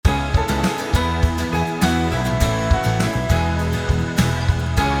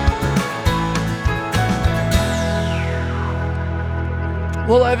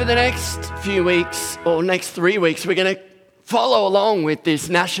Well, over the next few weeks, or next 3 weeks, we're going to follow along with this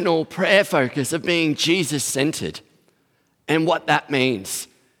national prayer focus of being Jesus-centered and what that means.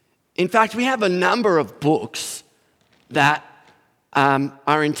 In fact, we have a number of books that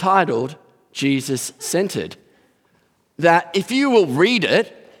are entitled Jesus-centered, that if you will read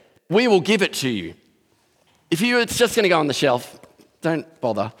it, we will give it to you. It's just going to go on the shelf. Don't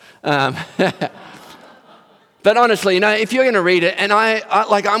bother. But honestly, if you're going to read it, and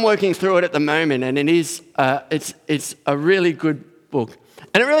I'm working through it at the moment, and it's a really good book,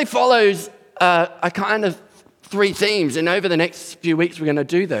 and it really follows a kind of 3 themes. And over the next few weeks, we're going to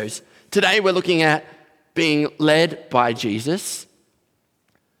do those. Today, we're looking at being led by Jesus.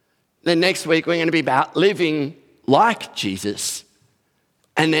 Then next week, we're going to be about living like Jesus,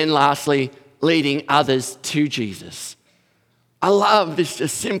 and then lastly, leading others to Jesus. I love this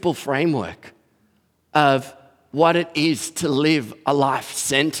just simple framework of what it is to live a life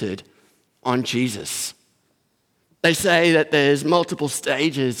centered on Jesus. They say that there's multiple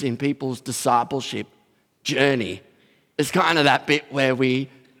stages in people's discipleship journey. There's kind of that bit where we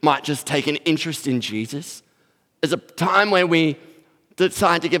might just take an interest in Jesus. There's a time where we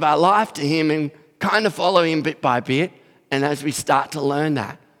decide to give our life to him and kind of follow him bit by bit, and as we start to learn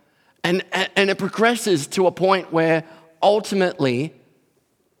that. And it progresses to a point where ultimately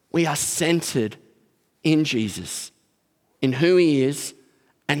we are centered in Jesus, in who he is,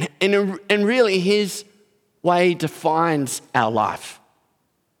 and really his way defines our life.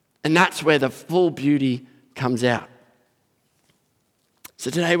 And that's where the full beauty comes out. So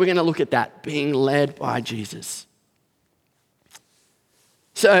today we're going to look at that, being led by Jesus.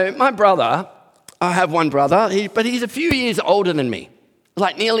 So my brother, I have one brother, but he's a few years older than me,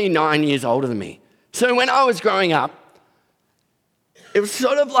 like nearly 9 years older than me. So when I was growing up, it was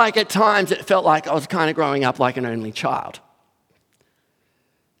sort of like at times it felt like I was kind of growing up like an only child.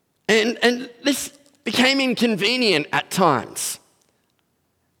 And this became inconvenient at times.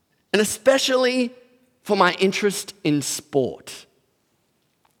 And especially for my interest in sport.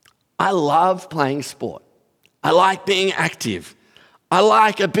 I love playing sport. I like being active. I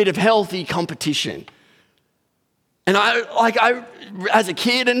like a bit of healthy competition. And I as a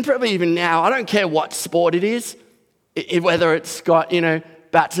kid, and probably even now, I don't care what sport it is, whether it's got,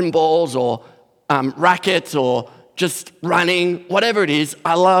 bats and balls or rackets or just running, whatever it is,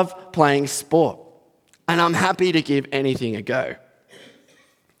 I love playing sport. And I'm happy to give anything a go.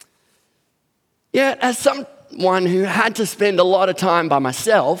 Yet, as someone who had to spend a lot of time by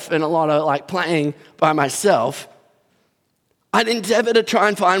myself and a lot of playing by myself, I'd endeavor to try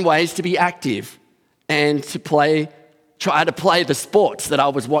and find ways to be active and to try to play the sports that I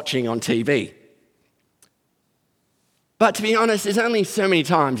was watching on TV. But to be honest, there's only so many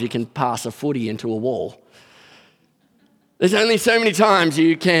times you can pass a footy into a wall. There's only so many times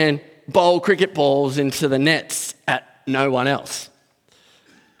you can bowl cricket balls into the nets at no one else.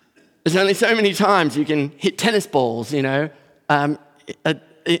 There's only so many times you can hit tennis balls, into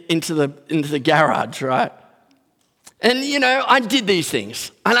the garage, right? And, I did these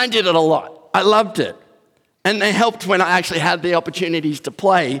things, and I did it a lot. I loved it. And they helped when I actually had the opportunities to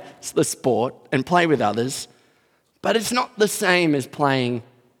play the sport and play with others. But it's not the same as playing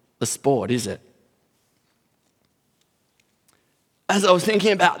the sport, is it? As I was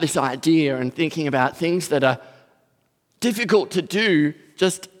thinking about this idea and thinking about things that are difficult to do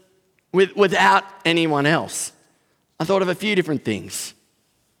just without anyone else, I thought of a few different things.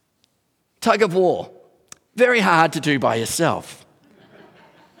 Tug of war, very hard to do by yourself.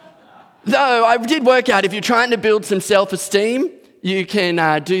 Though I did work out if you're trying to build some self-esteem, you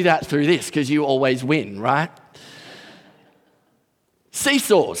can do that through this because you always win, right?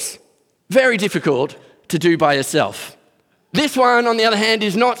 Seesaws, very difficult to do by yourself. This one, on the other hand,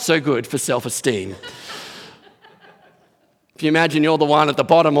 is not so good for self-esteem. If you imagine you're the one at the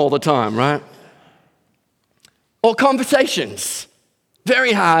bottom all the time, right? Or conversations,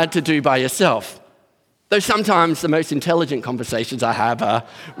 very hard to do by yourself. Though sometimes the most intelligent conversations I have are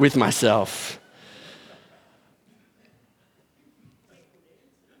with myself.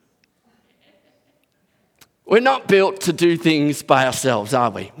 We're not built to do things by ourselves, are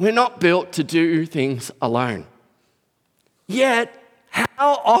we? We're not built to do things alone. Yet,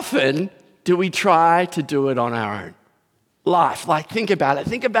 how often do we try to do it on our own? Life, think about it.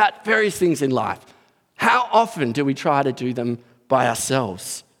 Think about various things in life. How often do we try to do them by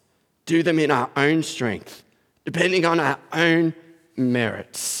ourselves? Do them in our own strength, depending on our own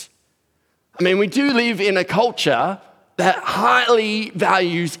merits. We do live in a culture that highly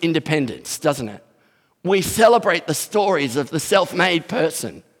values independence, doesn't it? We celebrate the stories of the self-made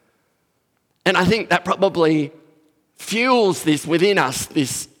person. And I think that probably fuels this within us,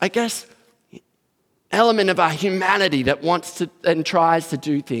 this, I guess, element of our humanity that wants to and tries to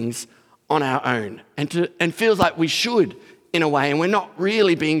do things on our own and feels like we should in a way, and we're not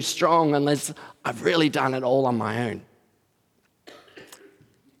really being strong unless I've really done it all on my own.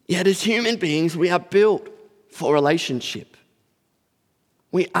 Yet as human beings, we are built for relationship.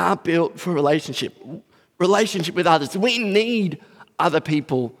 We are built for relationship with others. We need other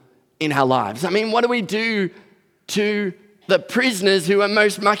people in our lives. I mean, what do we do to the prisoners who are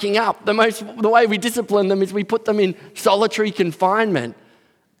most mucking up? The way we discipline them is we put them in solitary confinement,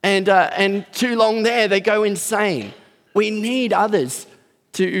 and too long there, they go insane. We need others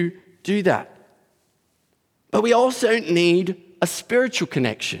to do that. But we also need a spiritual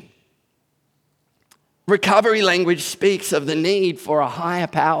connection. Recovery language speaks of the need for a higher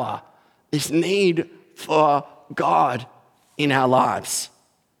power, this need for God in our lives.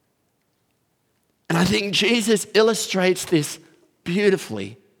 And I think Jesus illustrates this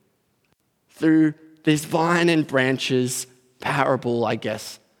beautifully through this vine and branches parable, I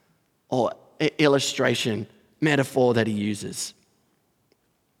guess, or illustration, metaphor that he uses.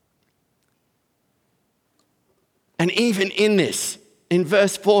 And even in this, in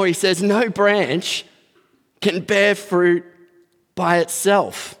verse 4, he says, no branch can bear fruit by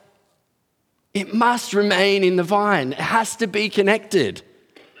itself. It must remain in the vine. It has to be connected.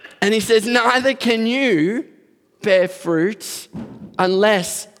 And he says, neither can you bear fruits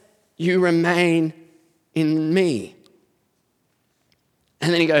unless you remain in me.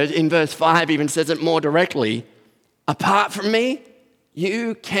 And then he goes, in verse 5, even says it more directly, apart from me,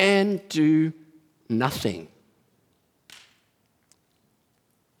 you can do nothing.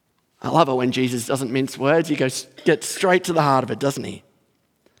 I love it when Jesus doesn't mince words. He gets straight to the heart of it, doesn't he?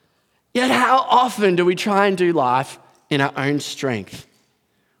 Yet how often do we try and do life in our own strength?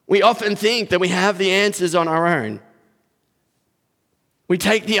 We often think that we have the answers on our own. We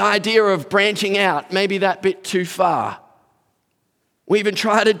take the idea of branching out, maybe that bit too far. We even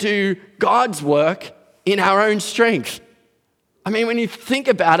try to do God's work in our own strength. I mean, when you think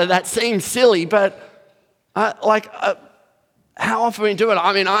about it, that seems silly, but how often we do it?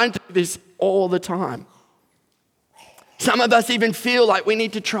 I mean, I do this all the time. Some of us even feel like we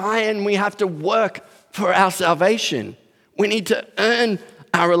need to try and we have to work for our salvation. We need to earn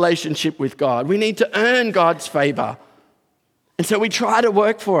our relationship with God. We need to earn God's favor. And so we try to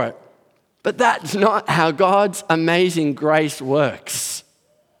work for it. But that's not how God's amazing grace works.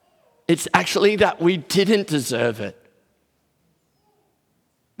 It's actually that we didn't deserve it.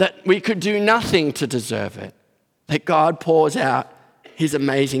 That we could do nothing to deserve it. That God pours out his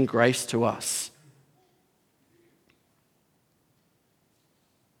amazing grace to us.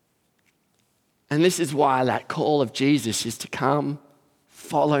 And this is why that call of Jesus is to come,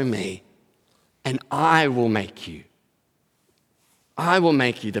 follow me, and I will make you. I will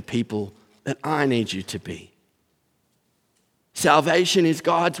make you the people that I need you to be. Salvation is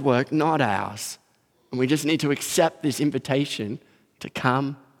God's work, not ours. And we just need to accept this invitation to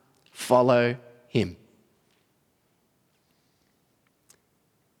come, follow him.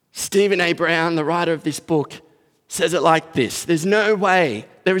 Stephen A. Brown, the writer of this book, says it like this: there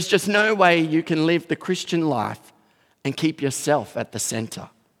is just no way you can live the Christian life and keep yourself at the center.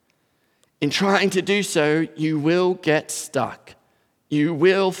 In trying to do so, you will get stuck, you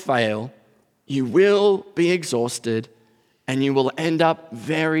will fail, you will be exhausted, and you will end up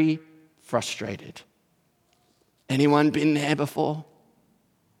very frustrated. Anyone been there before?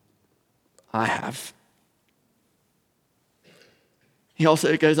 I have. He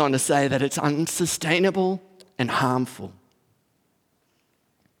also goes on to say that it's unsustainable and harmful.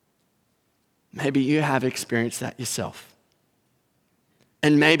 Maybe you have experienced that yourself.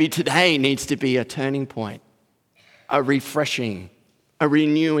 And maybe today needs to be a turning point, a refreshing, a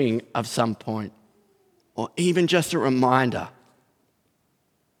renewing of some point, or even just a reminder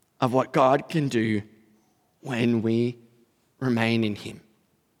of what God can do when we remain in him.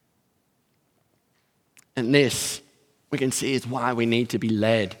 And this, we can see, is why we need to be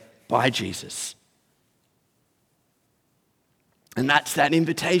led by Jesus. And that's that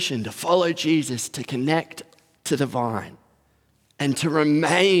invitation to follow Jesus, to connect to the vine, and to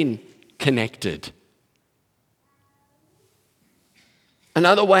remain connected.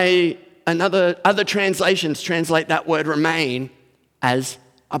 Other translations translate that word remain as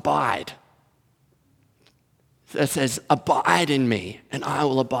abide. It says, abide in me, and I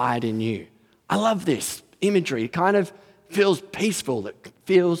will abide in you. I love this imagery. It kind of feels peaceful. It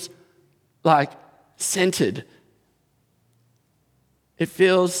feels like centered. It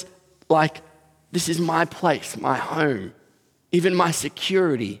feels like this is my place, my home. Even my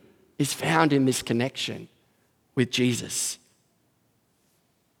security is found in this connection with Jesus.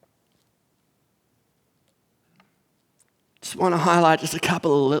 Just want to highlight just a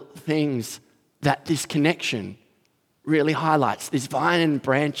couple of little things that this connection really highlights. This vine and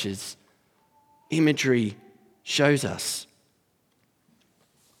branches imagery shows us.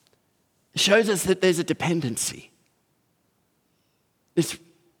 It shows us that there's a dependency. This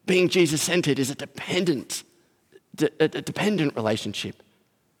being Jesus-centered is a dependent relationship.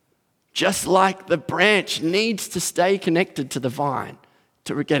 Just like the branch needs to stay connected to the vine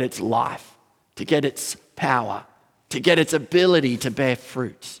to get its life, to get its power, to get its ability to bear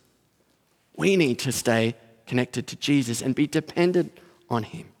fruits. We need to stay connected to Jesus and be dependent on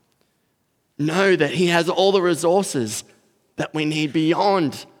him. Know that he has all the resources that we need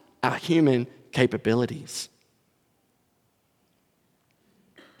beyond our human capabilities.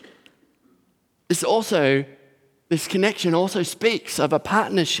 This connection also speaks of a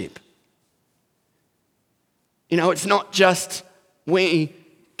partnership. It's not just we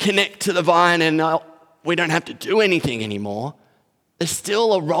connect to the vine and we don't have to do anything anymore. There's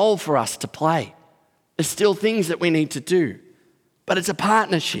still a role for us to play. There's still things that we need to do. But it's a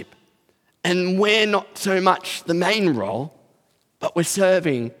partnership. And we're not so much the main role, but we're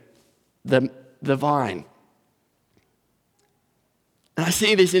serving the vine. And I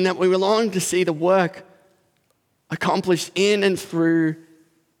see this in that we long to see the work accomplished in and through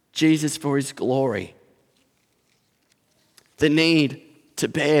Jesus for his glory. The need to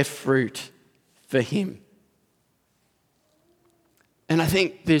bear fruit for him. And I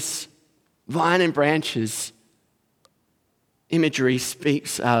think this vine and branches imagery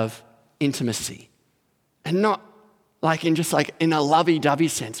speaks of intimacy. And not in a lovey-dovey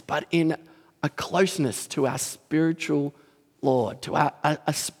sense, but in a closeness to our spiritual Lord, to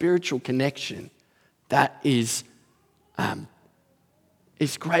a spiritual connection that is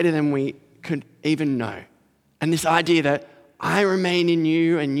greater than we could even know. And this idea that I remain in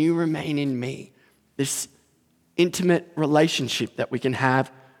you and you remain in me, this intimate relationship that we can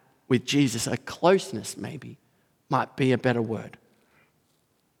have with Jesus, a closeness maybe, might be a better word.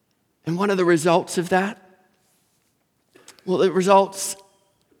 And one of the results of that? Well, it results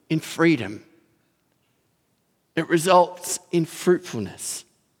in freedom. It results in fruitfulness.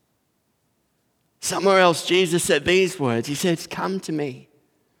 Somewhere else, Jesus said these words. He says, "Come to me,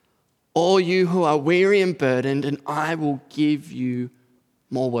 all you who are weary and burdened, and I will give you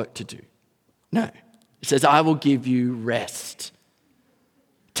more work to do." No, he says, "I will give you rest.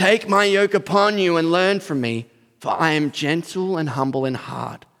 Take my yoke upon you and learn from me, for I am gentle and humble in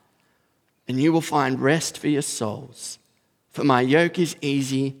heart, and you will find rest for your souls. For my yoke is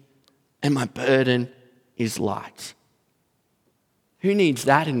easy and my burden is light." Who needs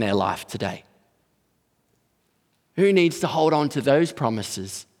that in their life today? Who needs to hold on to those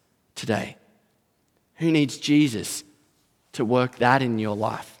promises today? Who needs Jesus to work that in your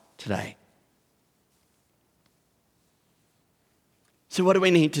life today? So what do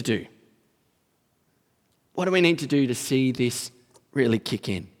we need to do? What do we need to do to see this really kick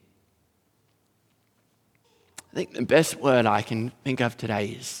in? I think the best word I can think of today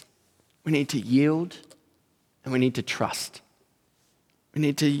is we need to yield and we need to trust. We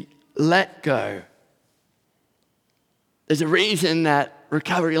need to let go. There's a reason that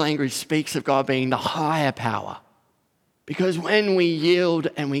recovery language speaks of God being the higher power. Because when we yield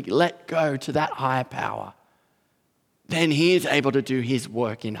and we let go to that higher power, then he is able to do his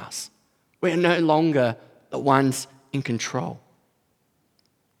work in us. We're no longer the ones in control.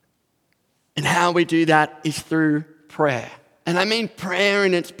 And how we do that is through prayer. And I mean prayer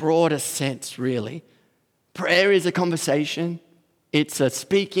in its broadest sense, really. Prayer is a conversation. It's a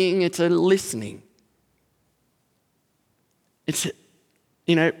speaking. It's a listening.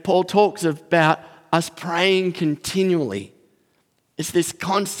 Paul talks about us praying continually. It's this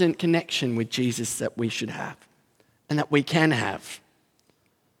constant connection with Jesus that we should have and that we can have.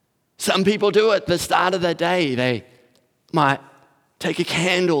 Some people do it at the start of the day. They might take a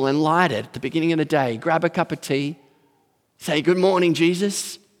candle and light it at the beginning of the day, grab a cup of tea, say, "Good morning,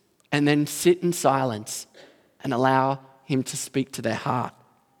 Jesus," and then sit in silence and allow him to speak to their heart.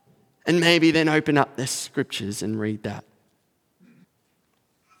 And maybe then open up their scriptures and read that.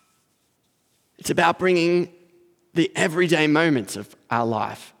 It's about bringing the everyday moments of our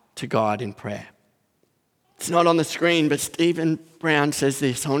life to God in prayer. It's not on the screen, but Stephen Brown says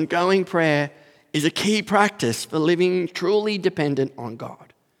this: ongoing prayer is a key practice for living truly dependent on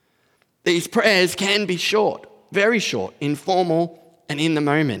God. These prayers can be short, very short, informal, and in the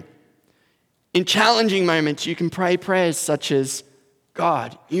moment. In challenging moments, you can pray prayers such as,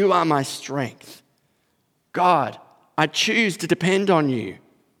 "God, you are my strength." "God, I choose to depend on you."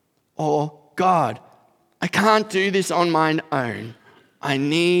 Or, "God, I can't do this on my own. I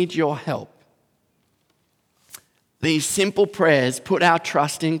need your help. These simple prayers put our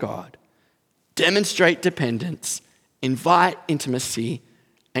trust in God, demonstrate dependence, invite intimacy,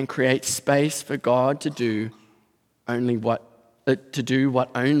 and create space for God to do what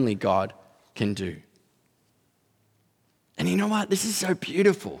only God can do. And you know what? This is so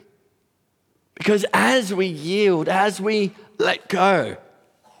beautiful. Because as we yield, as we let go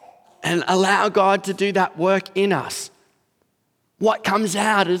and allow God to do that work in us, what comes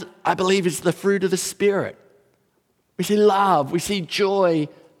out is, I believe, is the fruit of the Spirit. We see love, we see joy,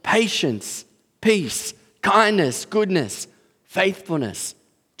 patience, peace, kindness, goodness, faithfulness,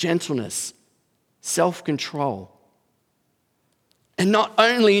 gentleness, self-control. And not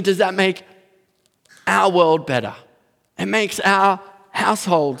only does that make our world better, it makes our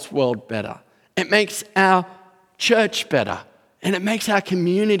household's world better. It makes our church better. And it makes our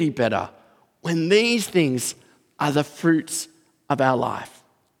community better when these things are the fruits of our life.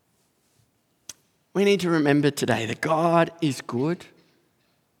 We need to remember today that God is good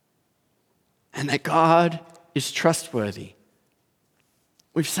and that God is trustworthy.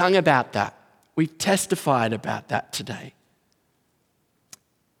 We've sung about that. We've testified about that today.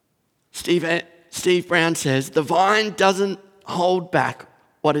 Steve Brown says, the vine doesn't hold back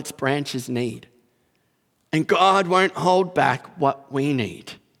what its branches need, and God won't hold back what we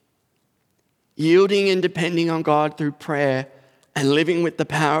need. Yielding and depending on God through prayer and living with the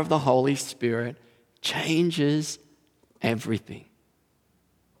power of the Holy Spirit changes everything.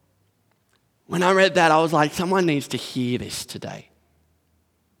 When I read that, I was like, someone needs to hear this today.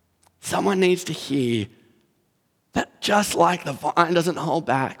 Someone needs to hear that just like the vine doesn't hold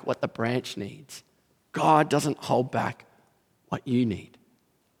back what the branch needs, God doesn't hold back what you need.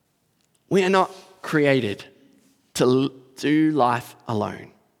 We are not created to do life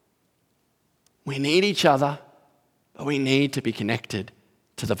alone. We need each other, but we need to be connected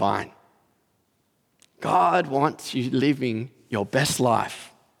to the vine. God wants you living your best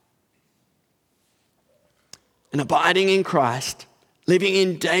life. And abiding in Christ, living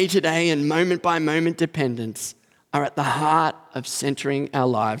in day-to-day and moment-by-moment dependence are at the heart of centering our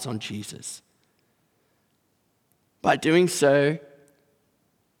lives on Jesus. By doing so,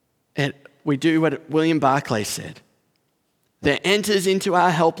 we do what William Barclay said. There enters into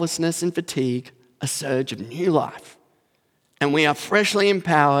our helplessness and fatigue a surge of new life, and we are freshly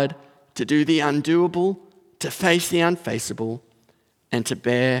empowered to do the undoable, to face the unfaceable, and to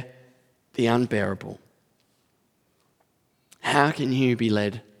bear the unbearable. How can you be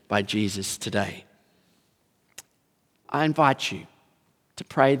led by Jesus today? I invite you to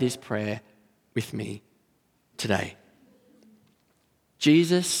pray this prayer with me today.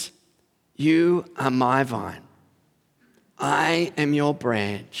 Jesus, you are my vine. I am your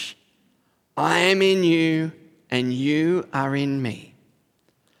branch. I am in you and you are in me.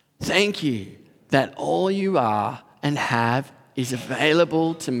 Thank you that all you are and have is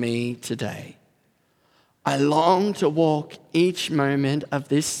available to me today. I long to walk each moment of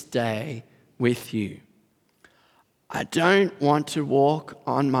this day with you. I don't want to walk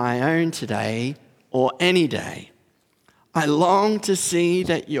on my own today or any day. I long to see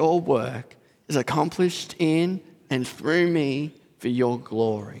that your work is accomplished in and through me for your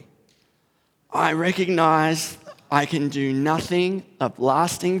glory. I recognize I can do nothing of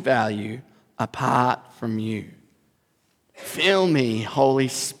lasting value apart from you. Fill me, Holy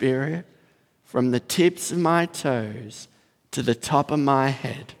Spirit, from the tips of my toes to the top of my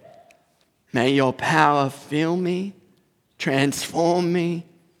head. May your power fill me, transform me,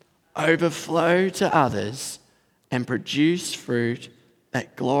 overflow to others, and produce fruit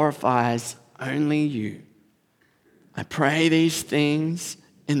that glorifies only you. I pray these things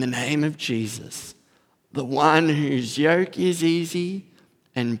in the name of Jesus, the one whose yoke is easy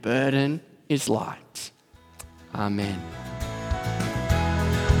and burden is light. Amen.